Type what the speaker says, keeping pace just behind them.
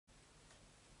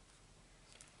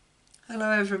Hello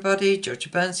everybody, Georgia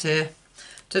Burns here.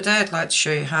 Today I'd like to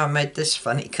show you how I made this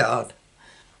funny card.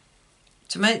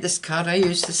 To make this card I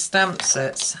used the stamp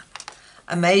sets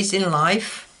Amazing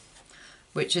Life,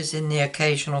 which is in the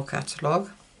occasional catalogue,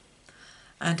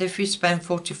 and if you spend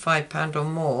 £45 or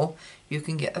more you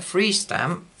can get a free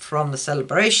stamp from the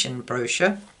Sale-A-Bration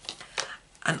brochure,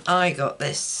 and I got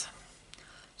this.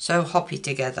 So Hoppy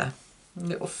together,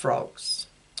 little frogs.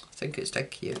 I think it's so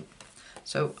cute.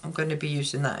 So I'm going to be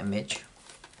using that image.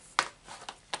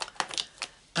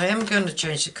 I am going to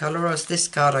change the colour, as this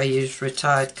card I used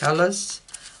retired colours.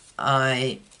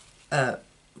 I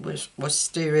was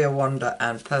Wisteria Wonder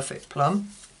and Perfect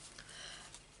Plum.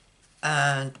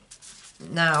 And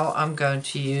now I'm going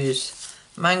to use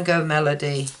Mango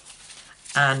Melody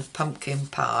and Pumpkin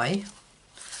Pie.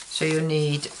 So you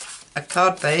need a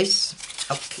card base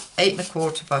of 8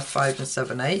 1/4 by 5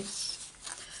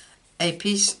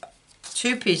 7/8,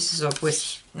 two pieces of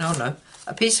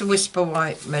a piece of Whisper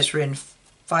White measuring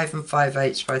 5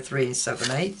 5/8 by 3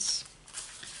 7/8,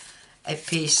 a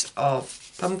piece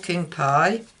of Pumpkin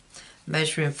Pie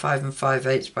measuring 5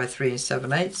 5/8 by 3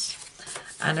 7/8,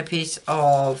 and a piece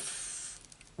of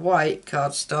white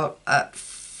cardstock at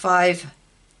 5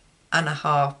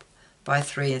 1/2 by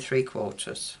 3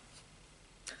 3/4.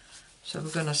 So we're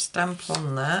going to stamp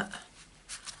on that,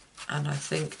 and I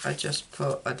think I just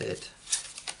put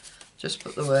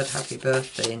the word happy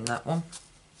birthday in that one.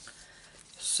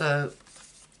 So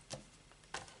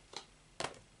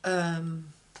I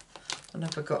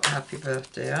never got happy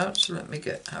birthday out, so let me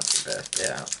get happy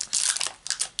birthday out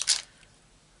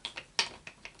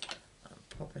and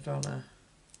pop it on a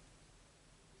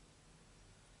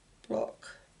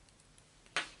block.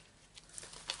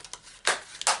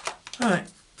 Right,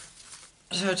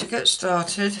 so to get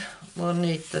started we'll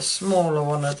need the smaller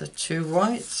one of the two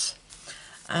whites,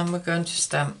 and we're going to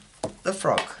stamp the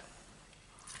frog.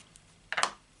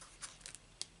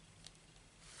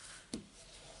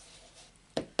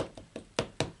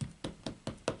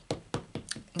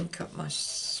 Ink up my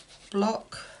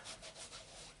block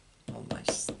or my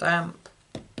stamp,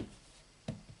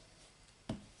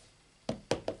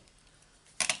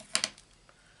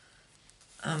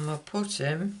 and we'll put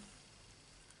him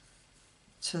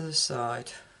to the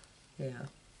side here.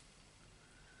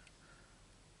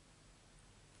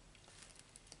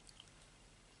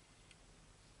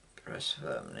 Press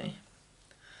firmly.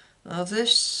 Now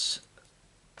this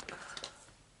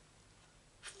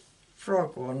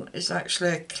frog one is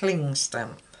actually a cling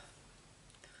stamp,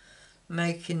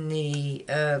 making the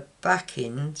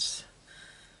backings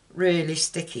really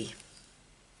sticky.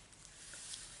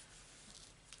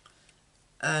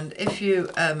 And if you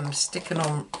stick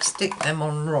them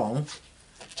on wrong,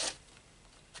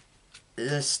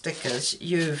 the stickers,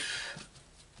 you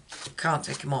can't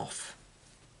take them off,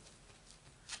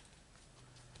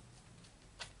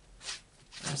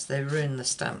 as they ruin the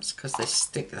stamps because they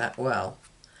stick that well.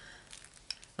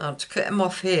 Now to cut them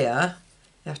off here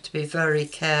you have to be very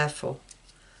careful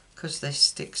because they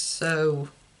stick so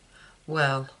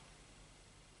well.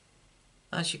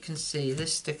 As you can see,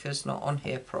 this sticker's not on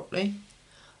here properly.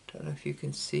 Don't know if you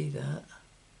can see that.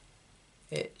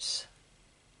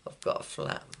 I've got a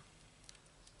flap,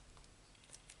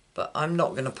 but I'm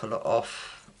not going to pull it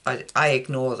off. I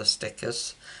ignore the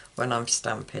stickers when I'm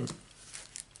stamping.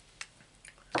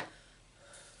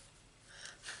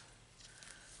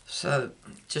 So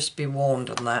just be warned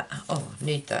on that. Oh,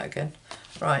 need that again.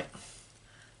 Right,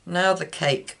 now the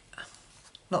cake,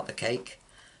 not the cake,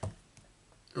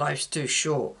 life's too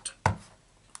short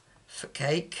for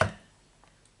cake.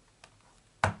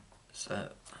 So,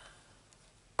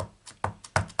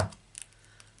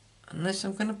 and this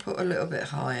I'm going to put a little bit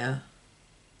higher.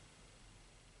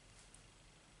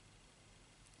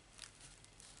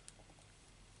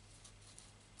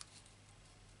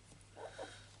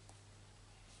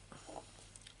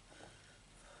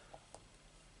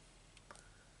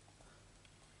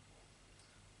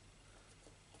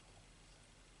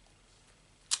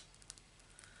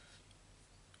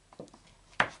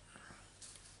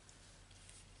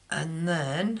 And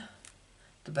then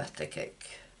the birthday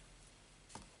cake.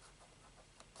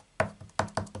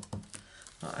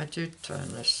 I do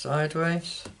turn this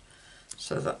sideways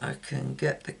so that I can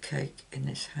get the cake in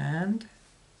his hand.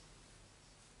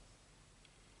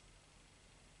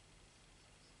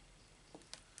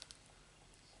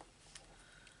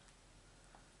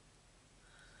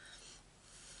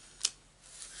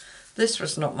 This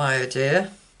was not my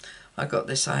idea. I got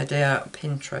this idea out of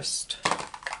Pinterest.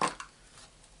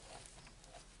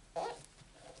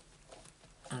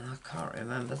 And I can't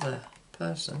remember the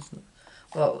person's.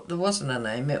 Well, there wasn't a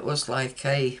name, it was like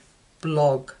a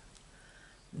blog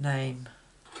name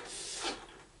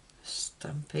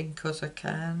Stampin because I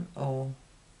can, or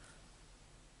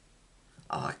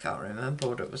oh, I can't remember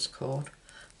what it was called.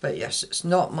 But yes, it's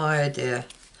not my idea.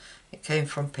 It came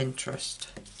from Pinterest.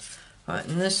 Right,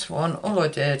 and this one, all I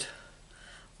did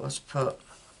was put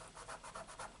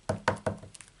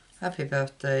happy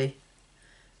birthday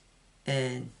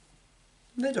in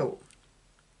middle.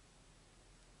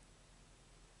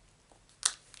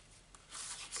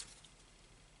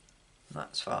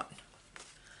 That's fine.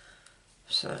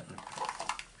 So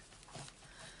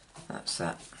that's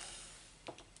that.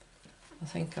 I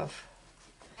think I've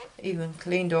even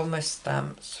cleaned all my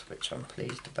stamps, which I'm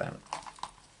pleased about.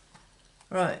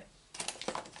 Right.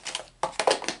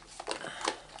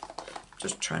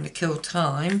 Just trying to kill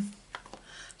time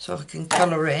so I can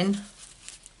colour in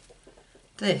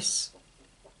this.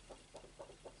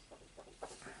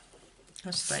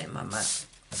 I'll stay in my mat.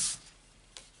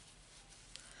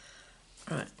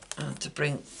 Right, I have to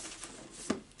bring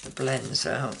the blends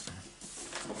out.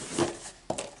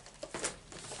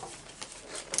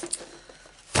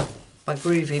 My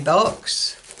groovy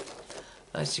box,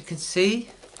 as you can see,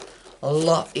 a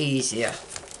lot easier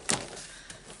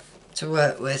to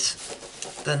work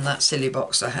with than that silly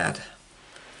box I had.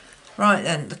 Right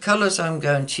then, the colours I'm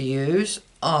going to use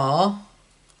are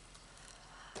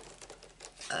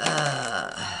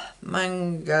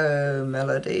Mango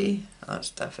Melody.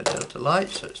 That's Daffodil Delight,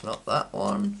 so it's not that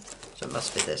one, so it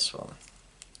must be this one.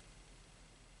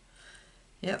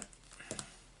 Yep.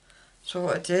 So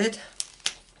what I did,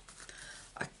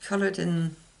 I coloured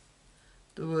in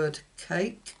the word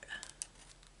cake.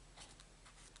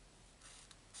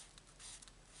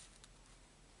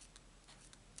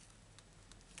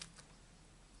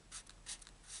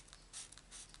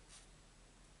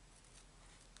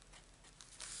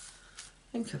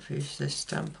 I think I've used this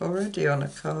stamp already on a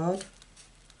card.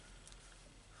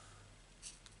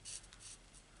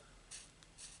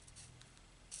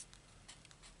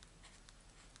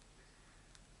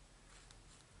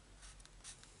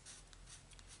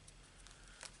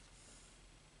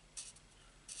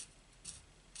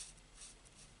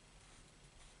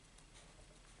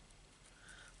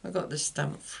 I got this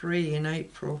stamp free in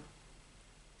April.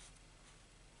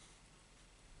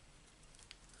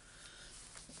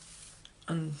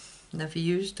 And never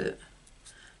used it.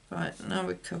 Right, now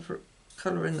we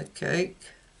colour in the cake.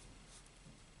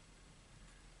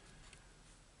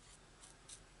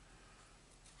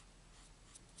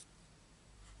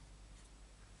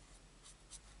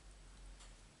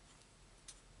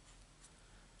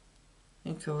 I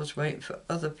think I was waiting for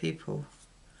other people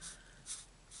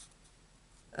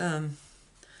to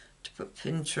put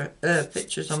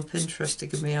pictures on Pinterest to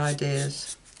give me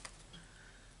ideas.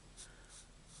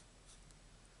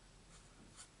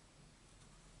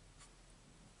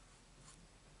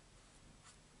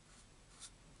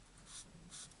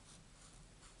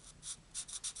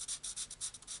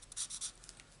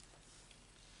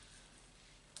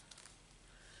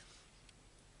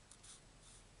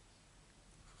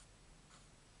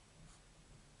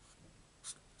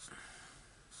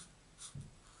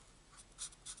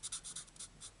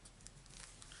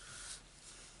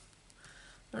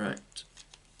 Alright.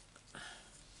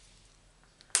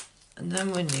 And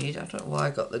then we need, I don't know why I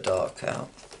got the dark out,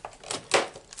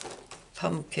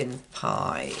 pumpkin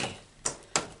pie,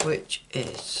 which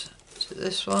is it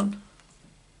this one?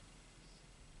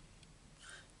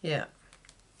 Yeah.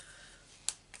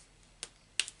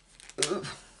 Ooh.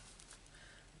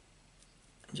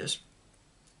 Just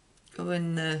go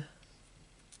in the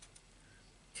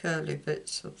curly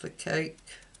bits of the cake.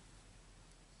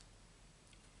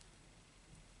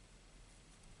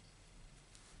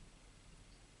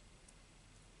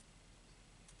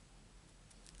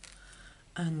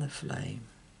 And the flame.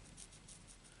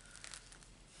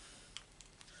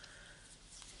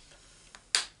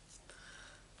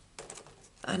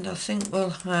 And I think we'll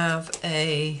have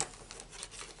a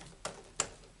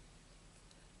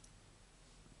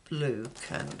blue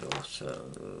candle,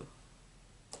 so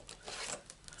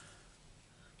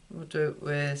we'll do it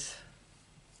with,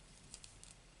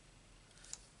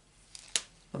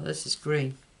 well, this is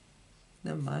green,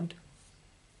 never mind.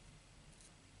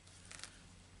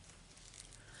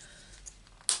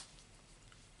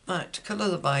 Right, to colour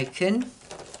the bacon,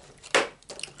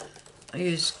 I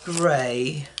use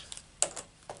grey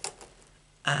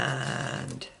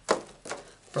and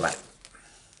black.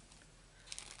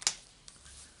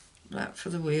 Black for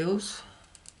the wheel.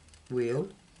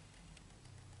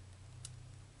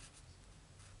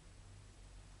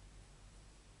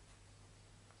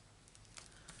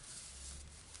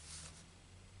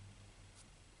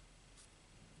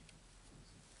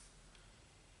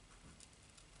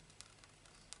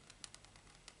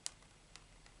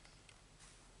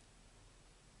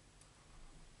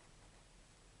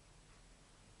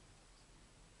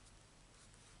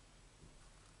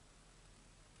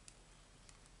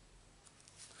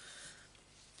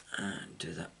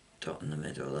 do that dot in the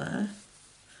middle there,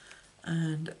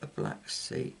 and a black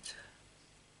seat.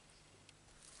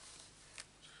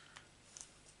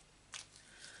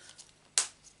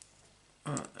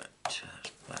 Right,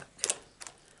 just black.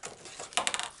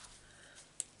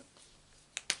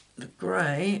 The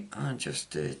grey, I just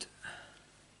did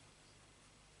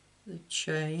the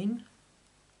chain.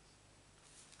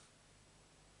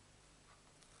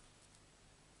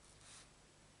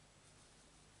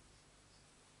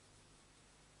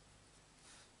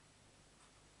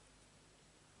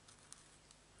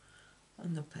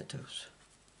 And the petals.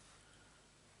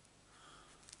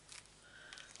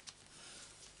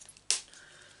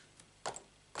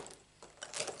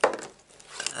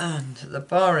 And the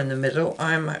bar in the middle,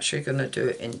 I'm actually going to do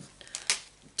it in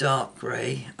dark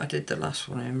grey. I did the last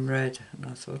one in red and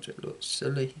I thought it looked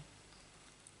silly.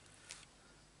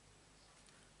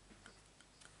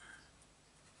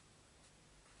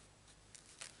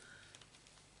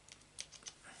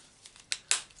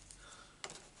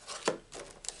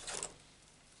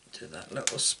 To that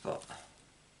little spot.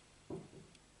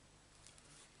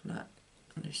 Black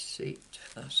on this seat,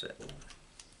 that's it.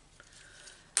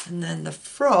 And then the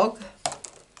frog,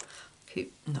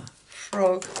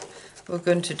 frog, we're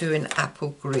going to do in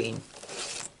apple green.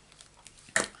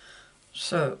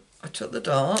 So I took the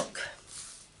dark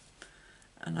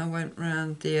and I went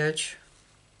round the edge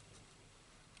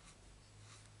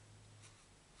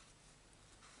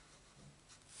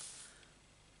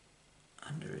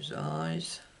under his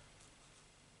eyes,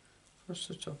 across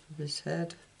the top of his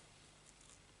head,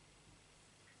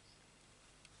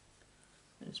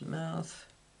 his mouth,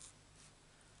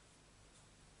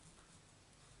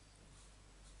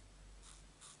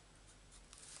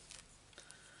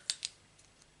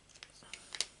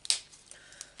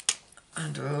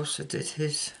 and I also did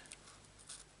his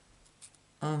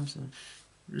arms and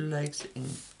legs in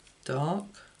dark.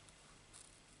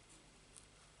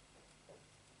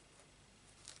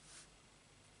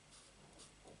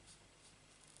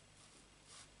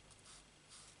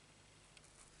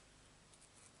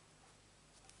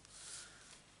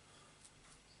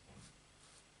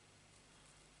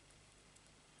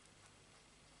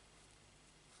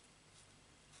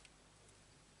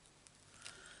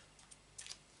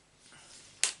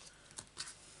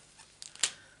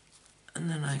 And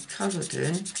then I coloured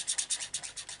in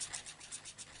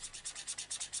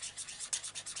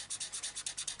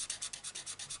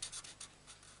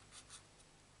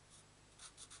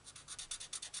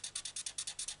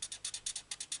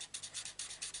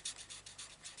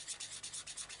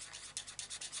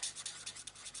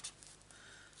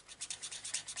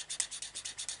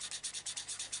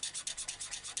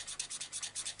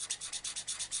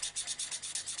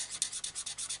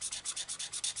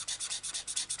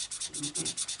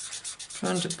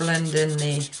trying to blend in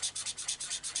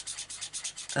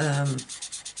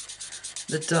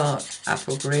the dark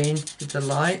apple green with the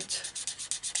light.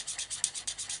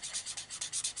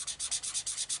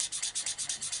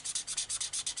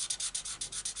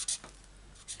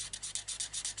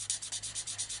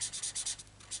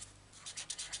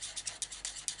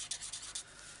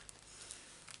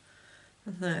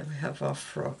 And there we have our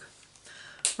frog.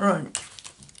 Right,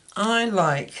 I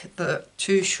like the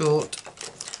too short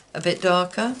a bit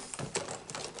darker.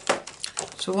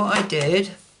 So what I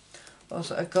did was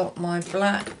I got my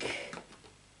black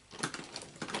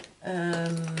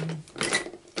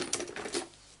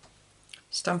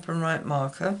Stampin' Right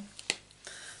marker,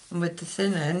 and with the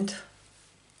thin end,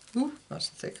 ooh, that's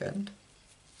a thick end,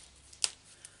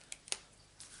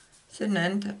 thin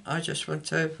end, I just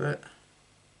went over it.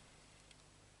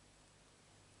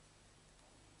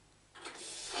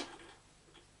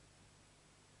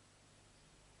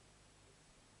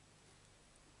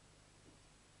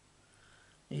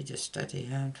 Need a steady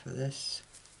hand for this.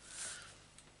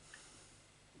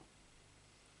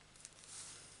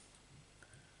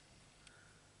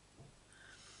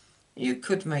 You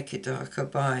could make it darker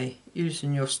by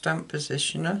using your stamp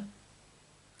positioner,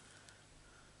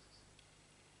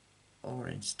 or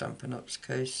in Stampin' Up's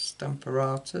case,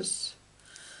 Stamparatus,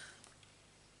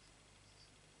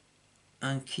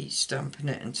 and keep stamping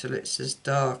it until it's as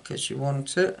dark as you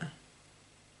want it.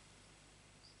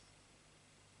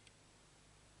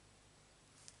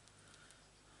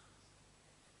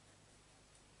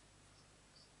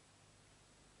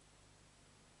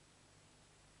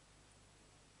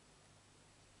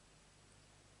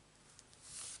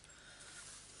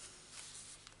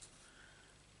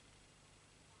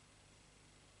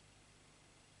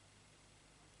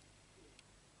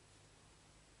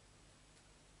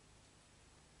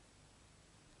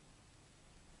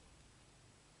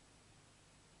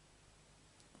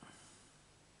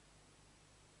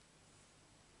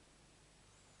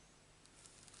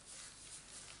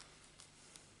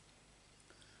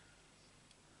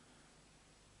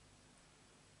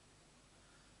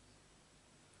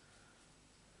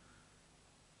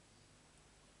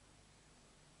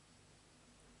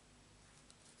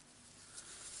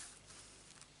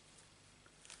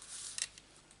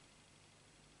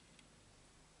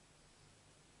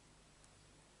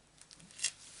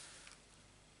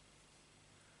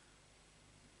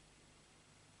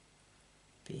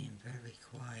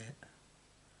 quiet.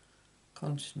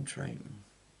 Concentrating.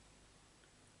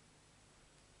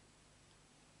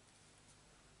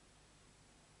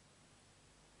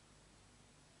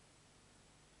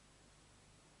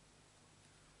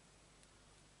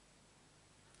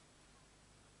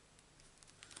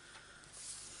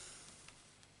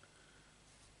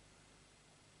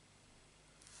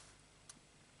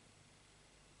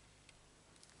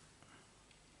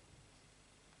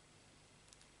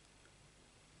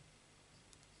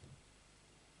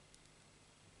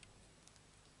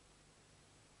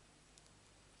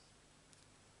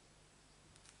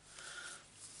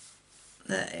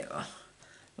 There you are.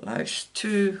 Life's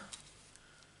too...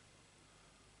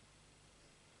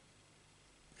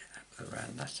 Go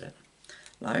around, that's it.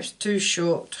 Life's too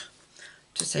short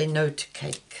to say no to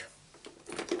cake.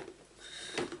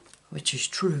 Which is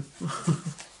true.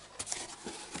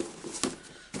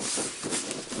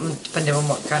 Depending on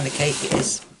what kind of cake it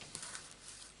is.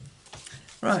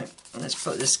 Right, let's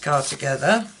put this card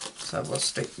together. So we'll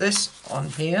stick this on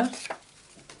here.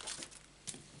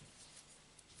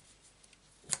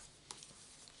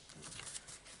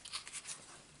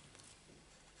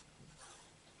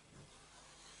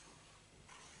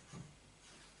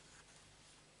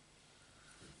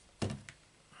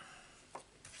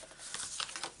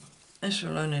 This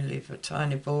will only leave a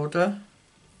tiny border.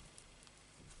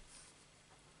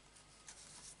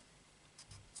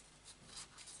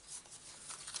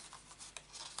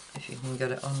 If you can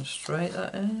get it on straight,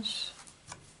 that is.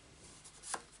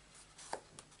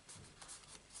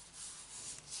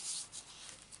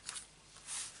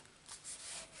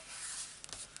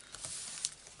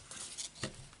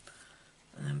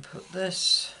 And then put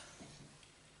this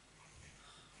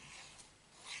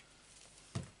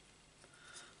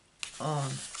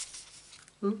on.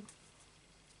 Ooh.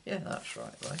 Yeah, that's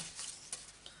right, right.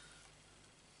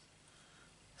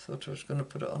 Thought I was going to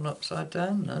put it on upside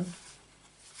down then.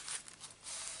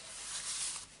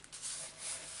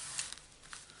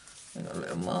 I got a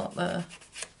little mark there.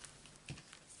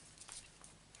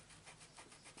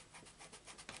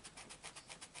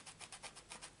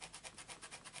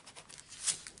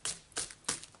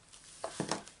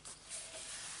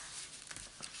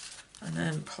 And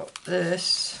then pop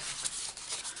this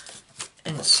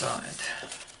inside.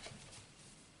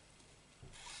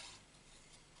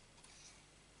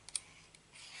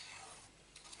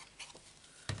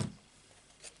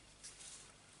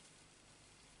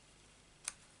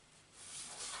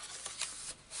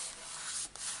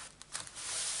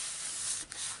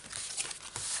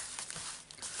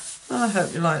 I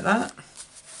hope you like that.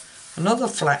 Another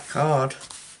flat card.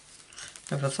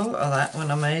 Never thought of that when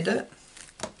I made it.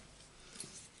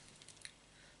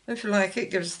 If you like it,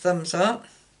 give us a thumbs up.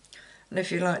 And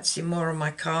if you'd like to see more of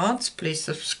my cards, please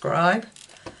subscribe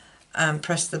and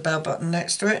press the bell button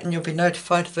next to it, and you'll be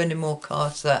notified of any more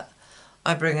cards that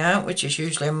I bring out, which is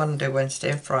usually a Monday,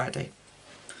 Wednesday and Friday.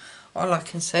 All I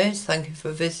can say is thank you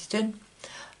for visiting,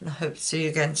 and I hope to see you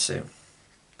again soon.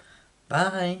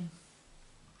 Bye.